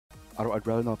I'd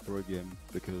rather not throw a game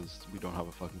because we don't have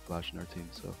a fucking flash in our team.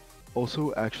 So.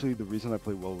 Also, actually, the reason I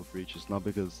play well with Breach is not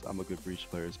because I'm a good Breach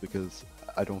player. It's because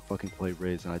I don't fucking play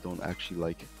Raze and I don't actually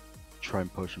like try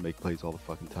and push and make plays all the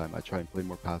fucking time. I try and play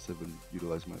more passive and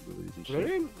utilize my abilities and shit.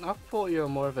 Really? I thought you were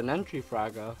more of an entry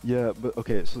fragger. Yeah, but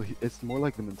okay, so it's more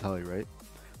like the mentality, right?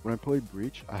 When I play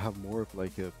Breach, I have more of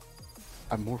like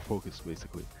I'm more focused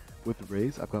basically. With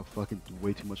Raze, I've got fucking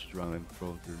way too much adrenaline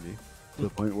flowing through me. To the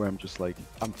point where I'm just like,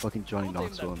 I'm fucking Johnny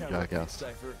Knoxville and Jackass.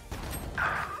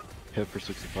 Hit for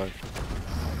 65.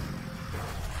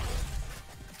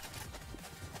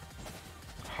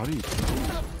 How do you do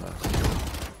that?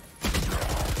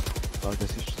 Oh, I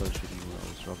guess he started shooting when I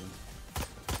was dropping.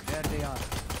 There they are.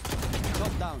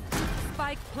 Top down.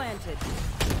 Spike planted.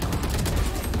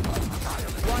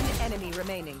 One enemy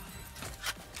remaining.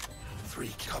 3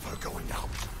 cover going out.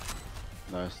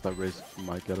 Nice, that Raze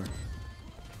might get her.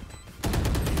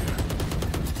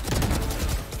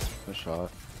 A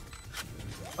shot.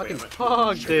 Fucking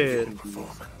fuck, dude.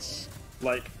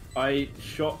 Like, I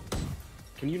shot.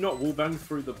 Can you not wallbang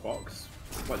through the box?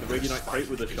 Like the Radionite crate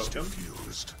with a shotgun?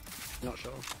 Not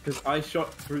sure. Because I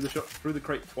shot through the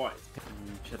crate twice.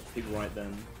 Just people right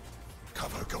then.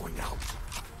 Cover going out.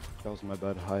 That was my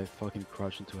bad. I fucking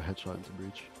crashed into a headshot into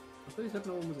Breach. I thought you said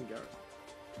no one was in garage.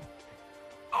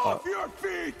 Off your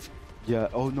feet! Yeah,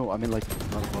 oh no, I mean like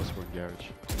none of us were in garage.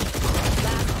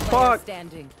 Last player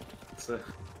standing.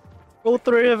 All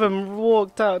 3 of them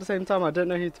walked out at the same time. I didn't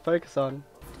know who to focus on.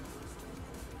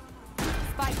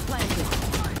 Spike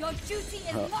planted. Your duty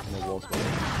is not over.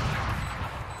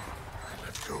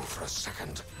 Let's go for a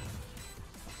second.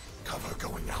 Cover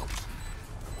going out.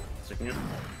 Sticking it.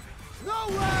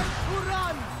 Nowhere to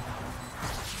run!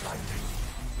 Blinding.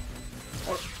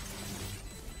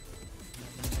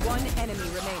 One enemy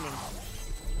remaining.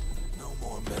 No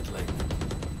more meddling.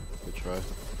 Good try.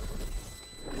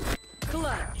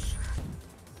 Clutch.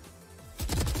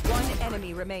 One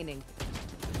enemy remaining.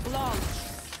 Long.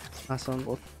 That's on.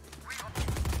 What?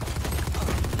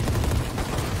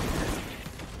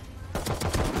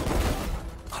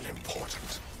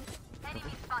 Unimportant.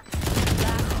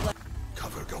 Last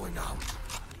Cover going out.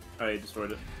 Oh, he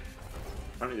destroyed it.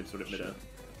 Apparently they destroyed it mid-air.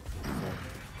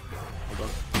 Hold on.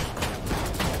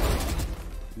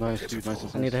 Nice, dude, nice.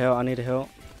 I need a heal. I need a heal.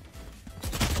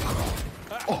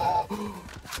 Oh,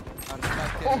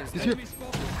 he's here.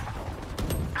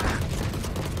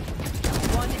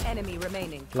 one enemy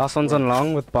remaining. Last one's on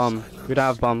long with bomb. We don't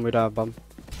have bomb. We don't have bomb.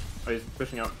 Oh, he's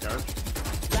pushing out garage.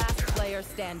 Last player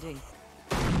standing.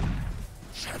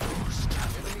 Shadows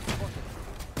traveling.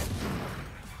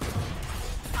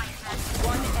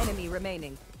 One enemy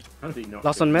remaining. How did he not?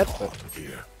 Last one mid.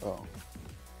 Here. Oh.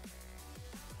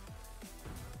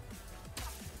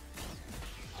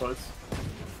 Close.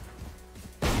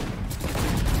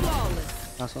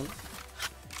 Flawless. Last one.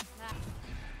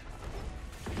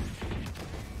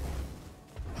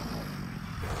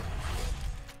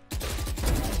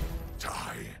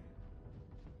 Die.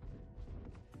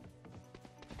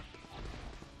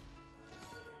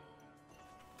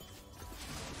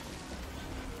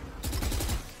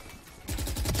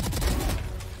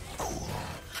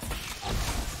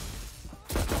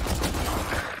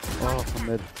 Oh,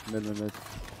 mid.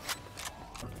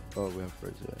 Oh, we have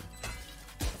Raze, yeah.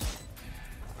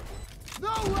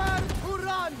 Nowhere to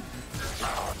run!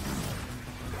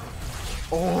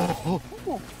 Oh!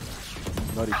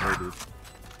 Nutty play, dude.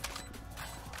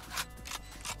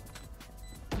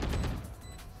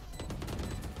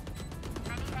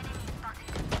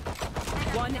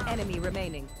 One enemy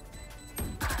remaining.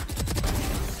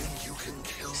 You can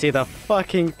kill. See the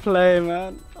fucking play,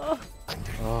 man. Oh.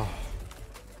 Oh.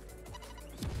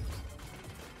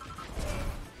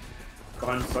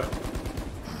 Behind the site.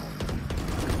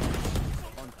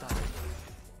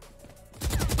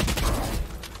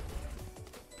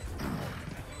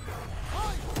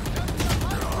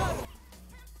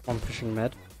 I'm pushing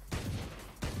mid.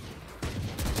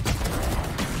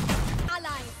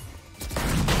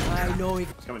 I know it.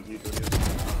 It's coming to you, Julian.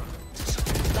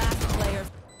 Last player.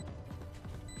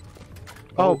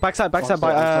 Oh, backside by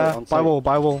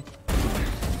onside. wall.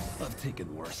 I've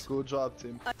taken worse. Good job,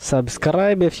 team.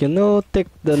 Subscribe if you know, tick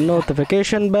the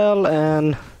notification bell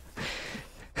and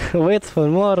wait for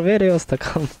more videos to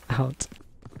come out.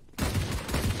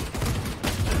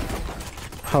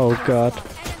 Oh god.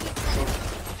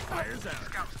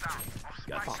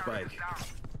 Got the spike.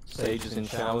 Sages in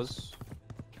showers.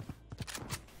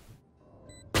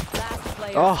 Last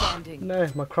player Oh standing. no,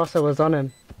 my crosser was on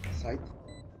him. Sight.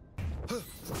 Oh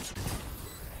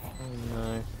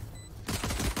no.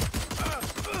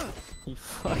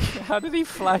 How did he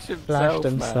flash himself? Flashed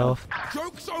himself.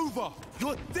 Joke's over!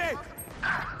 You're dead!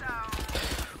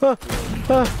 Ah,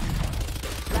 ah.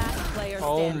 Last player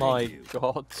Oh standing. my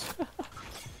god.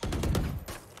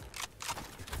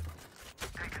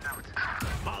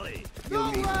 Molly.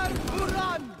 Nowhere to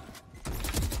run!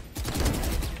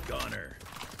 Goner.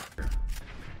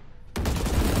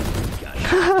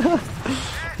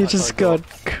 He just got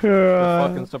The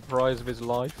fucking crushed. surprise of his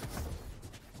life.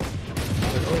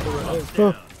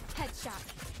 Oh. Headshot.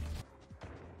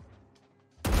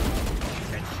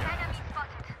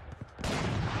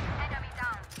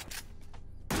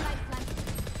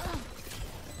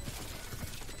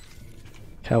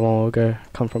 Okay, one will go.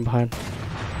 Come from behind.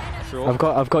 Sure.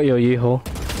 I've got your U-haul.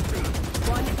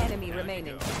 One enemy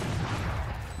remaining.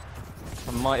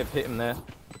 I might have hit him there.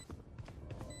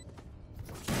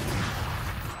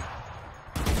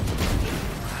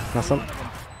 That's some.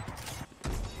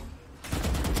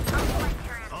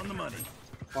 On the money.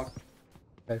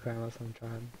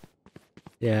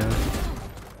 Yeah.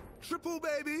 Triple,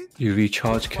 baby! You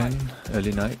recharge Ken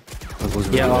early night?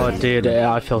 Yeah. Oh, dude,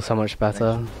 I feel so much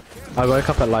better. I woke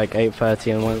up at like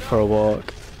 8:30 and went for a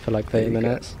walk for like 30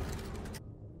 minutes.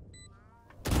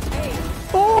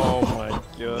 Oh my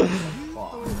god.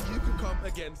 You can come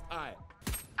against I.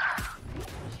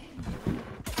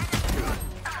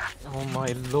 Oh my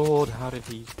lord, how did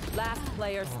he... Last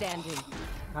player standing.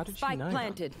 How did she Spike know that?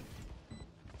 planted.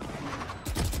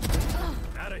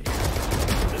 Out of here.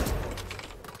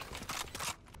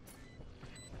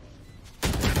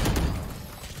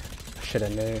 Shoulda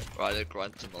knew. Rather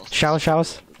grunt the most.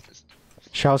 Showers.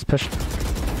 Showers push.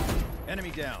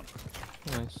 Enemy down.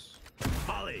 Nice.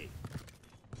 Molly.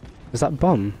 Is that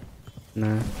bomb?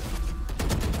 No.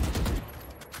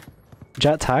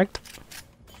 Jet tagged.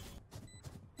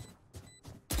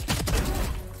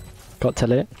 Got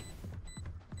to it.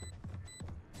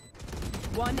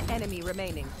 One enemy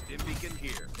remaining. Stim beacon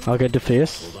here. I'll go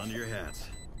defuse. Hold on to your hats.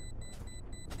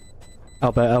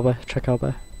 Elbow. Check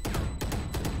elbow.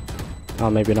 Oh,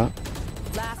 maybe not.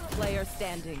 Last player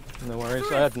standing. No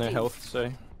worries, I had no health,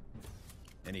 so...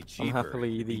 Any cheaper?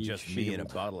 happily it'd be the just me and a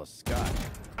shield. bottle of scotch.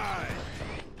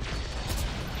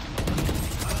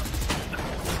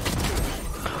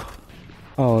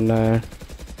 Oh no.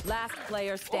 Last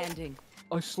player standing.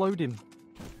 I slowed him.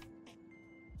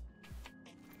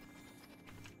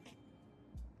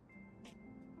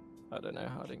 I don't know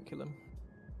how I didn't kill him.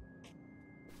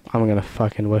 I'm gonna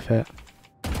fucking whiff it.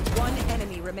 One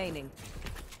enemy remaining.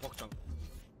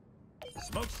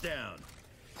 Smoke's down.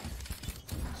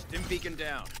 Stim beacon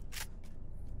down.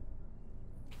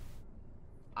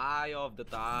 Eye of the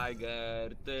tiger.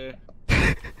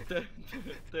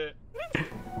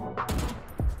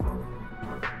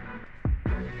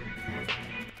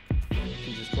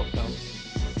 He just dropped down.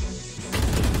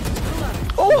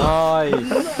 Oh!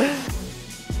 Nice!